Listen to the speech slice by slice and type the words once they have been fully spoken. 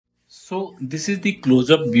So this is the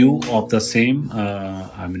close-up view of the same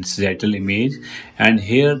sagittal image, and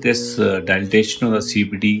here this dilatation of the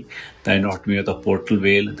CBD, the anatomy of the portal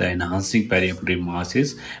veil, the enhancing periampullary mass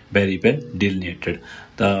is very well delineated.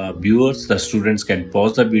 The viewers, the students can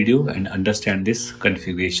pause the video and understand this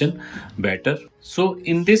configuration better. So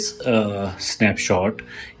in this snapshot,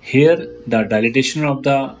 here the dilatation of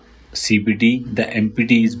the CBD, the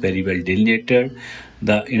MPD is very well delineated.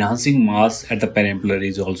 The enhancing mass at the periampullary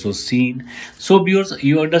is also seen. So viewers,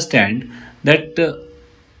 you understand that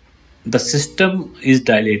the system is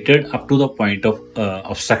dilated up to the point of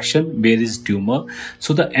obstruction where is tumor.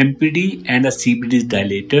 So the MPD and the CBD is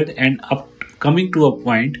dilated, and up coming to a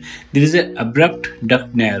point there is an abrupt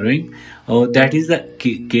duct narrowing. That is the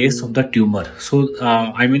case of the tumor. So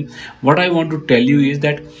what I want to tell you is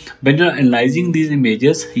that when you are analyzing these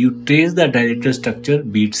images, you trace the dilated structure,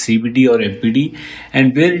 be it CBD or MPD,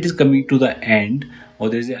 and where it is coming to the end, or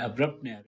there is an abrupt narrowing.